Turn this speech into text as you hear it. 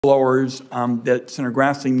blowers that Senator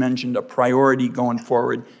Grassley mentioned, a priority going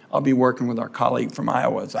forward. I'll be working with our colleague from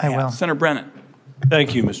Iowa as I have. Senator Bennet.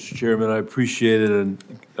 Thank you, Mr. Chairman. I appreciate it. And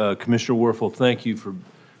Commissioner Werfel, thank you for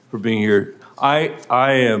being here. I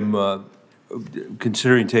am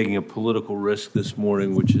considering taking a political risk this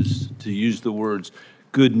morning, which is to use the words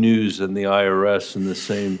good news and the IRS in the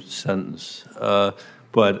same sentence.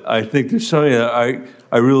 But I think there's something that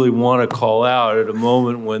I really want to call out at a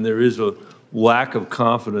moment when there is a lack of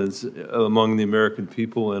confidence among the American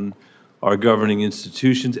people and our governing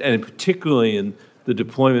institutions, and particularly in the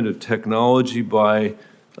deployment of technology by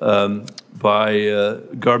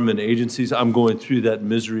government agencies. I'm going through that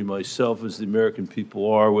misery myself, as the American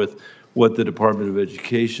people are, with what the Department of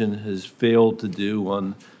Education has failed to do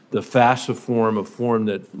on the FAFSA form, a form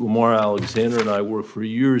that Lamar Alexander and I worked for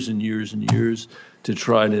years and years and years to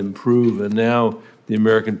try to improve. And now the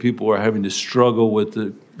American people are having to struggle with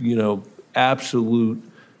the, absolute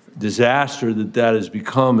disaster that has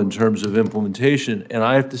become in terms of implementation. And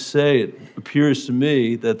I have to say, it appears to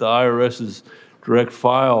me that the IRS's direct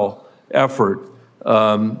file effort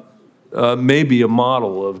may be a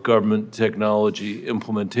model of government technology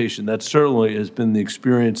implementation. That certainly has been the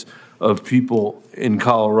experience of people in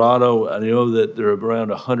Colorado. I know that there are around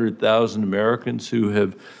 100,000 Americans who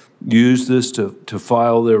have used this to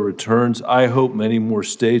file their returns. I hope many more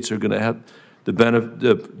states are going to have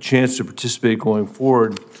the chance to participate going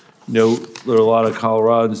forward. There are a lot of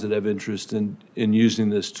Coloradans that have interest in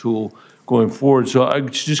using this tool going forward. So I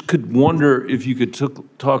just could wonder if you could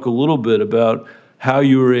talk a little bit about how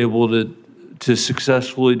you were able to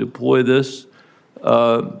successfully deploy this,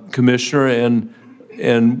 Commissioner,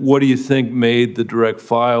 and what do you think made the direct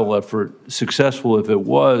file effort successful, if it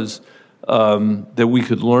was, that we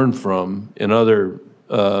could learn from in other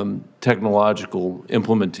technological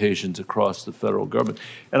implementations across the federal government?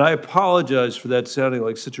 And I apologize for that sounding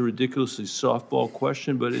like such a ridiculously softball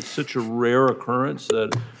question, but it's such a rare occurrence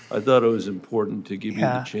that I thought it was important to give you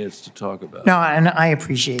the chance to talk about it. No, and I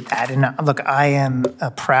appreciate that. And look, I am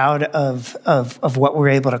proud of what we're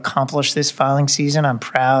able to accomplish this filing season. I'm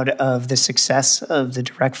proud of the success of the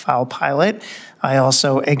direct file pilot. I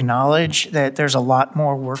also acknowledge that there's a lot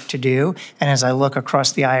more work to do. And as I look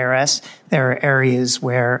across the IRS, there are areas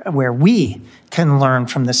where we can learn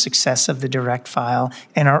from the success of the direct file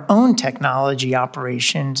and our own technology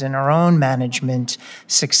operations and our own management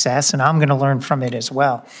success. And I'm going to learn from it as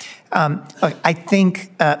well. Look, I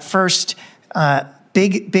think first,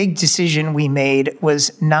 big decision we made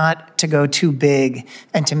was not to go too big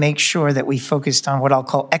and to make sure that we focused on what I'll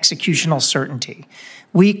call executional certainty.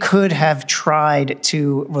 We could have tried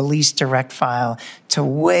to release direct file to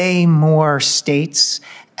way more states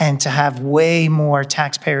and to have way more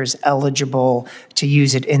taxpayers eligible to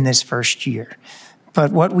use it in this first year.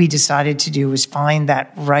 But what we decided to do was find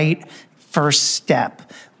that right first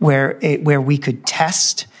step where we could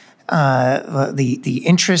test the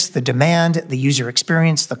interest, the demand, the user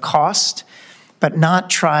experience, the cost, but not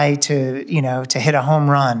try to hit a home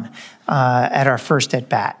run at our first at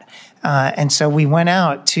bat. And so we went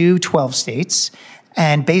out to 12 states,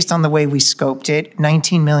 and based on the way we scoped it,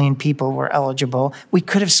 19 million people were eligible. We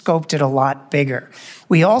could have scoped it a lot bigger.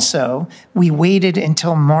 We waited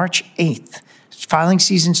until March 8th. Filing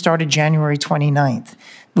season started January 29th.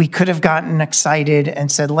 We could have gotten excited and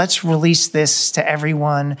said, let's release this to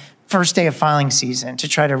everyone first day of filing season to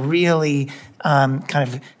try to really kind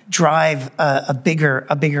of drive a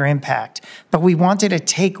bigger impact. But we wanted to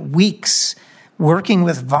take weeks working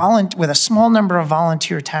with a small number of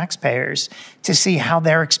volunteer taxpayers to see how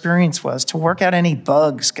their experience was, to work out any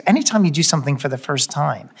bugs. Anytime you do something for the first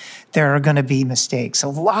time, there are going to be mistakes. So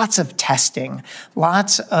lots of testing,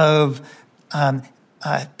 lots of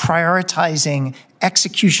prioritizing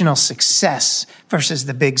executional success versus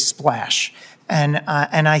the big splash. And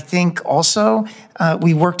I think also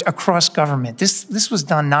we worked across government. This was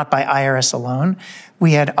done not by IRS alone.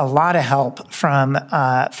 We had a lot of help from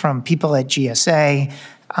people at GSA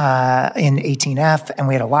in 18F, and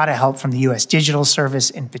we had a lot of help from the U.S. Digital Service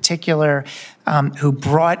in particular, who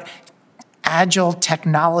brought agile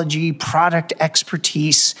technology, product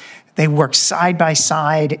expertise. They worked side by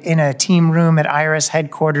side in a team room at IRS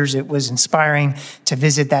headquarters. It was inspiring to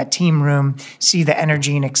visit that team room, see the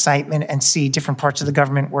energy and excitement, and see different parts of the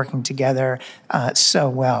government working together so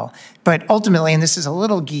well. But ultimately, and this is a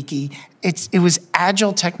little geeky, it was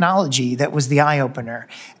agile technology that was the eye-opener.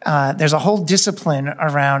 There's a whole discipline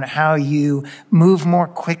around how you move more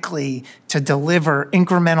quickly to deliver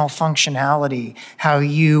incremental functionality, how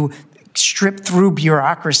you strip through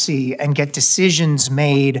bureaucracy and get decisions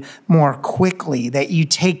made more quickly, that you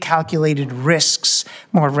take calculated risks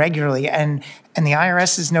more regularly. And And the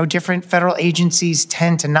IRS is no different. Federal agencies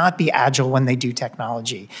tend to not be agile when they do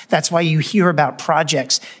technology. That's why you hear about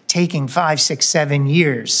projects taking 5, 6, 7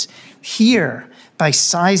 years. Here, by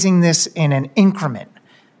sizing this in an increment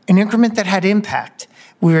that had impact,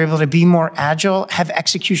 we were able to be more agile, have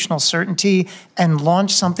executional certainty, and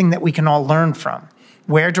launch something that we can all learn from.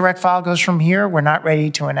 Where direct file goes from here, we're not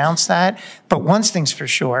ready to announce that. But one thing's for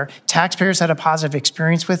sure, taxpayers had a positive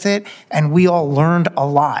experience with it, and we all learned a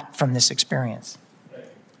lot from this experience.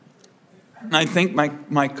 And I think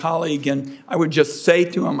my colleague, and I would just say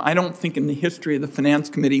to him, I don't think in the history of the Finance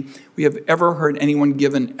Committee we have ever heard anyone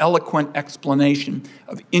give an eloquent explanation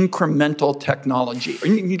of incremental technology, or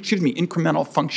incremental functionality.